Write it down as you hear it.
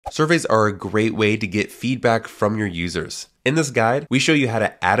Surveys are a great way to get feedback from your users. In this guide, we show you how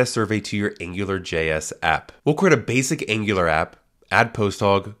to add a survey to your Angular.js app. We'll create a basic Angular app, add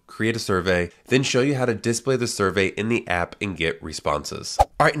PostHog, create a survey, then show you how to display the survey in the app and get responses. All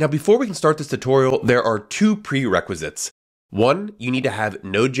right, now before we can start this tutorial, there are two prerequisites. One, you need to have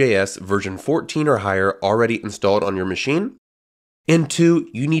Node.js version 14 or higher already installed on your machine. And two,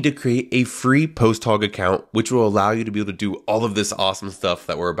 you need to create a free PostHog account, which will allow you to be able to do all of this awesome stuff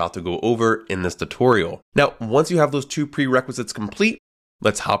that we're about to go over in this tutorial. Now, once you have those two prerequisites complete,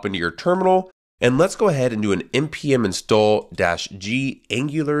 let's hop into your terminal and let's go ahead and do an npm install-g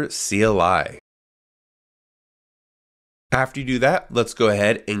Angular CLI. After you do that, let's go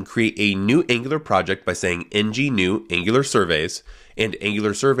ahead and create a new Angular project by saying ng new Angular surveys, and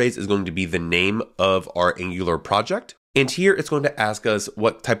Angular surveys is going to be the name of our Angular project. And here it's going to ask us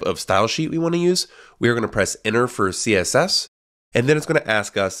what type of style sheet we want to use. We are going to press enter for CSS, and then it's going to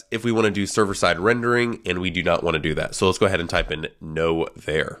ask us if we want to do server-side rendering, and we do not want to do that. So let's go ahead and type in no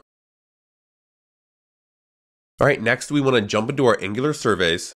there. All right, next we want to jump into our Angular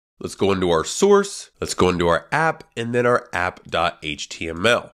surveys. Let's go into our source, let's go into our app, and then our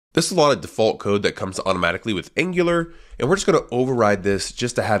app.html. This is a lot of default code that comes automatically with Angular, and we're just going to override this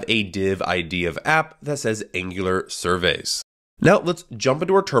just to have a div ID of app that says Angular surveys. Now let's jump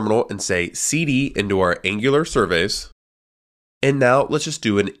into our terminal and say cd into our Angular surveys. And now let's just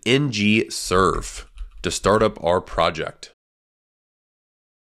do an ng serve to start up our project.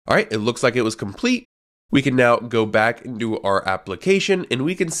 All right, it looks like it was complete. We can now go back into our application and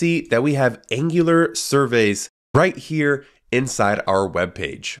we can see that we have Angular surveys right here inside our web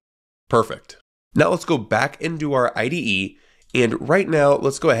page. Perfect. Now let's go back into our IDE, and right now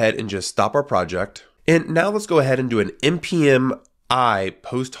let's go ahead and just stop our project. And now let's go ahead and do an npm I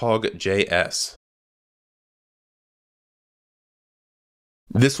PostHog.js.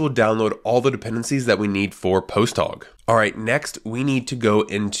 This will download all the dependencies that we need for PostHog. All right, next we need to go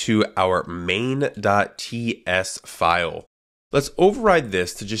into our main.ts file. Let's override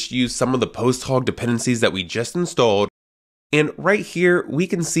this to just use some of the PostHog dependencies that we just installed. And right here, we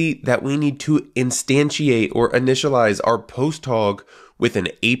can see that we need to instantiate or initialize our PostHog with an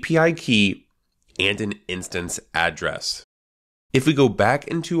API key and an instance address. If we go back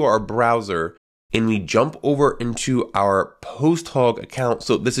into our browser and we jump over into our PostHog account,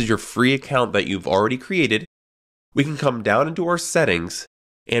 so this is your free account that you've already created, we can come down into our settings,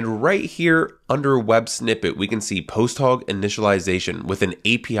 and right here under web snippet, we can see PostHog initialization with an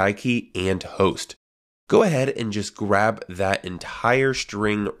API key and host. Go ahead and just grab that entire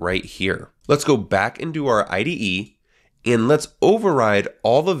string right here. Let's go back into our IDE and let's override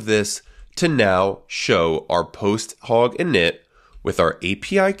all of this to now show our PostHog init with our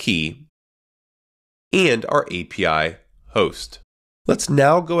API key and our API host. Let's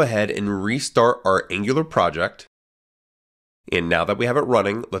now go ahead and restart our Angular project. And now that we have it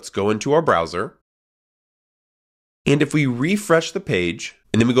running, let's go into our browser. And if we refresh the page,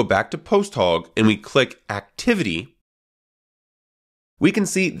 and then we go back to PostHog and we click activity, we can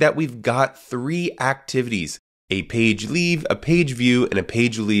see that we've got 3 activities: a page leave, a page view, and a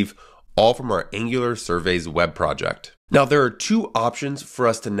page leave, all from our Angular surveys web project. Now there are 2 options for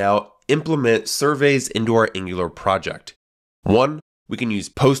us to now implement surveys into our Angular project. One, we can use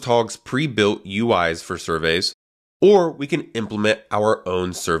PostHog's pre-built UIs for surveys, or we can implement our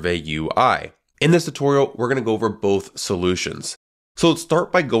own survey UI. In this tutorial, we're going to go over both solutions. So let's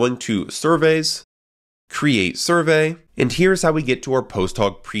start by going to surveys, create survey, and here's how we get to our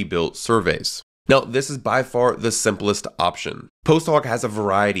PostHog pre-built surveys. Now, this is by far the simplest option. PostHog has a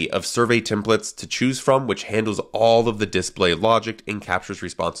variety of survey templates to choose from, which handles all of the display logic and captures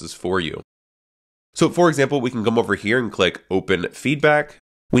responses for you. So for example, we can come over here and click open feedback.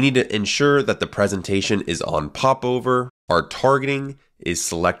 We need to ensure that the presentation is on popover. Our targeting is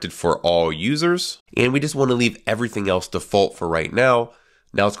selected for all users, and we just want to leave everything else default for right now.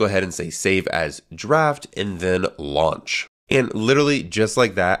 Now let's go ahead and say save as draft and then launch. And literally just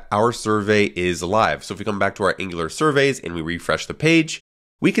like that, our survey is live. So if we come back to our Angular surveys and we refresh the page,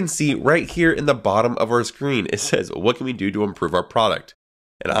 we can see right here in the bottom of our screen, it says, what can we do to improve our product?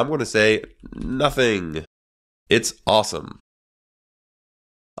 And I'm going to say nothing. It's awesome.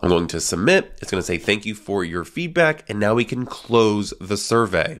 I'm going to submit. It's going to say thank you for your feedback, and now we can close the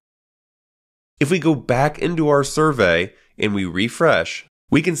survey. If we go back into our survey and we refresh,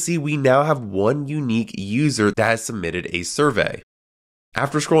 we can see we now have one unique user that has submitted a survey.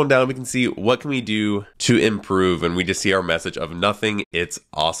 After scrolling down, we can see what can we do to improve, and we just see our message of nothing. It's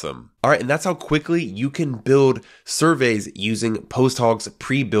awesome. All right, and that's how quickly you can build surveys using PostHog's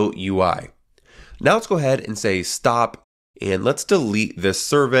pre-built UI. Now let's go ahead and say stop And let's delete this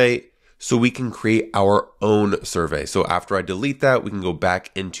survey so we can create our own survey. So after I delete that, we can go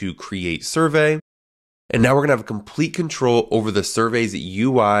back into create survey. And now we're gonna have complete control over the survey's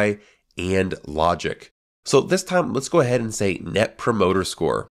UI and logic. So this time, let's go ahead and say Net Promoter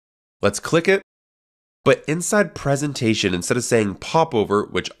Score. Let's click it. But inside presentation, instead of saying popover,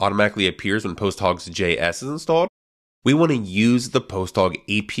 which automatically appears when PostHog's.js is installed, we want to use the PostHog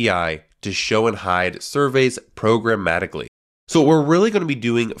API to show and hide surveys programmatically. So we're really going to be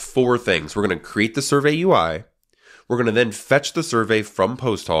doing 4 things. We're going to create the survey UI. We're going to then fetch the survey from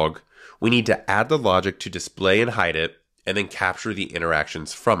PostHog. We need to add the logic to display and hide it, and then capture the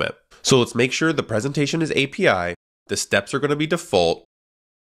interactions from it. So let's make sure the presentation is API, the steps are going to be default,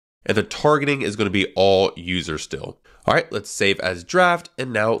 and the targeting is going to be all user still. All right, let's save as draft,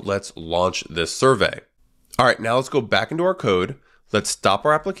 and now let's launch this survey. All right, now let's go back into our code. Let's stop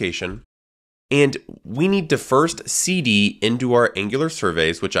our application. And we need to first CD into our Angular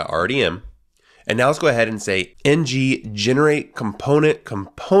surveys, which I already am. And now let's go ahead and say ng generate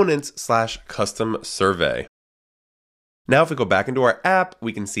components/custom survey. Now if we go back into our app,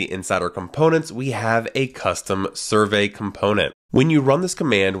 we can see inside our components, we have a custom survey component. When you run this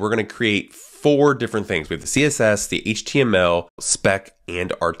command, we're going to create 4 different things. We have the CSS, the HTML, spec,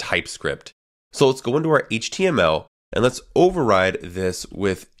 and our TypeScript. So let's go into our HTML and let's override this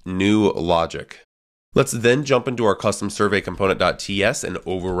with new logic. Let's then jump into our custom survey component.ts and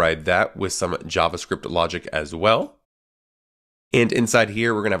override that with some JavaScript logic as well. And inside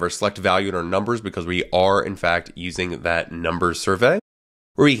here, we're going to have our select value and our numbers because we are in fact using that numbers survey.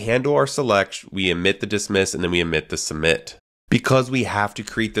 Where we handle our select, we emit the dismiss, and then we emit the submit. Because we have to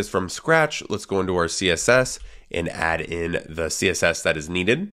create this from scratch, let's go into our CSS and add in the CSS that is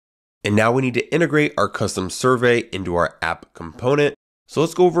needed. And now we need to integrate our custom survey into our app component. So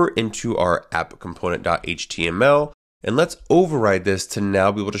let's go over into our app component.html and let's override this to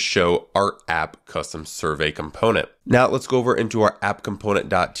now be able to show our app custom survey component. Now let's go over into our app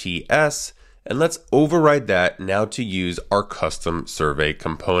component.ts and let's override that now to use our custom survey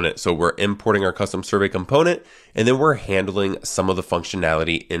component. So we're importing our custom survey component and then we're handling some of the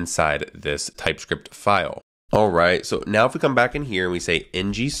functionality inside this TypeScript file. All right, so now if we come back in here and we say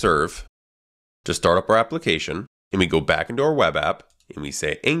ng-serve to start up our application, and we go back into our web app, and we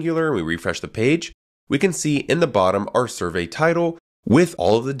say Angular, and we refresh the page, we can see in the bottom our survey title with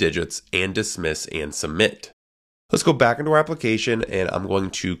all of the digits and dismiss and submit. Let's go back into our application, and I'm going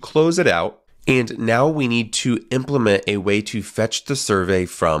to close it out. And now we need to implement a way to fetch the survey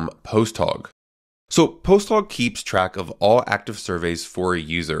from PostHog. So PostHog keeps track of all active surveys for a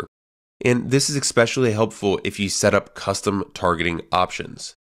user. And this is especially helpful if you set up custom targeting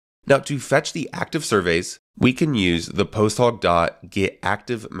options. Now to fetch the active surveys, we can use the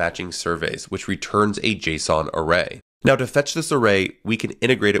PostHog.getActiveMatchingSurveys, which returns a JSON array. Now to fetch this array, we can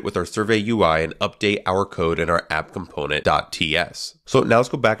integrate it with our survey UI and update our code in our app component.ts. So now let's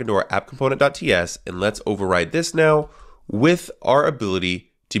go back into our app component.ts and let's override this now with our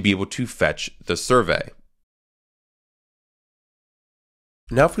ability to be able to fetch the survey.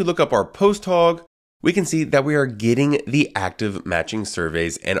 Now if we look up our PostHog, we can see that we are getting the active matching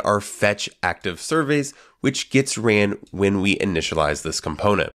surveys and our fetch active surveys, which gets ran when we initialize this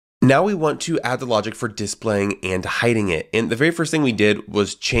component. Now we want to add the logic for displaying and hiding it. And the very first thing we did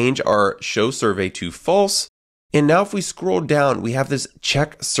was change our show survey to false. And now if we scroll down, we have this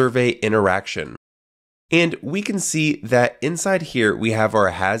check survey interaction. And we can see that inside here, we have our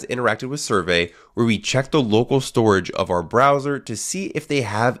has interacted with survey where we check the local storage of our browser to see if they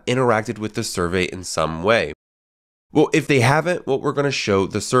have interacted with the survey in some way. Well, if they haven't, well, we're going to show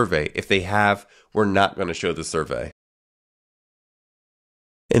the survey. If they have, we're not going to show the survey.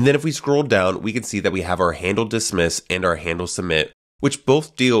 And then if we scroll down, we can see that we have our handle dismiss and our handle submit, which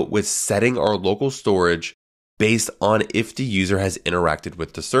both deal with setting our local storage based on if the user has interacted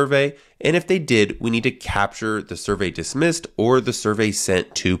with the survey. And if they did, we need to capture the survey dismissed or the survey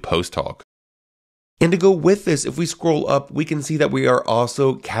sent to PostHog. And to go with this, if we scroll up, we can see that we are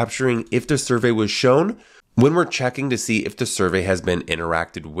also capturing if the survey was shown when we're checking to see if the survey has been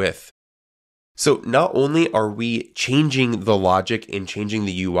interacted with. So not only are we changing the logic and changing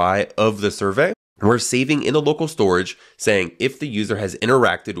the UI of the survey, we're saving in the local storage saying if the user has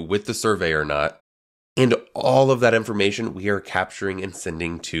interacted with the survey or not. And all of that information we are capturing and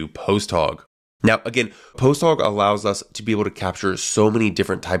sending to PostHog. Now, again, PostHog allows us to be able to capture so many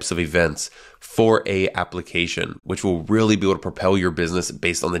different types of events for a application, which will really be able to propel your business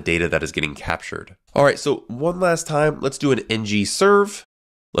based on the data that is getting captured. All right, so one last time, let's do an ng serve.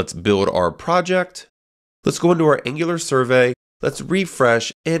 Let's build our project. Let's go into our Angular survey. Let's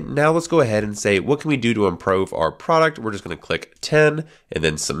refresh, and now let's go ahead and say, what can we do to improve our product? We're just going to click 10 and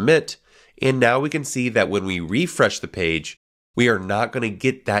then submit. And now we can see that when we refresh the page, we are not going to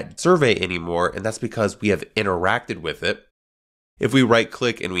get that survey anymore, and that's because we have interacted with it. If we right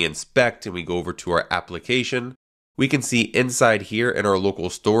click and we inspect and we go over to our application, we can see inside here in our local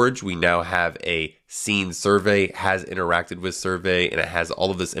storage, we now have a seen survey, has interacted with survey, and it has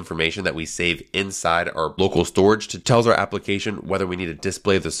all of this information that we save inside our local storage to tells our application whether we need to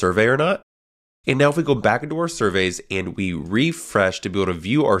display the survey or not. And now if we go back into our surveys and we refresh to be able to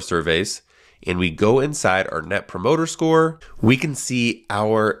view our surveys, and we go inside our Net Promoter Score, we can see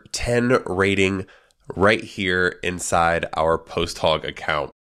our 10 rating right here inside our PostHog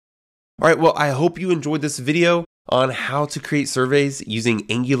account. All right, well, I hope you enjoyed this video on how to create surveys using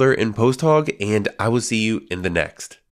Angular and PostHog, and I will see you in the next.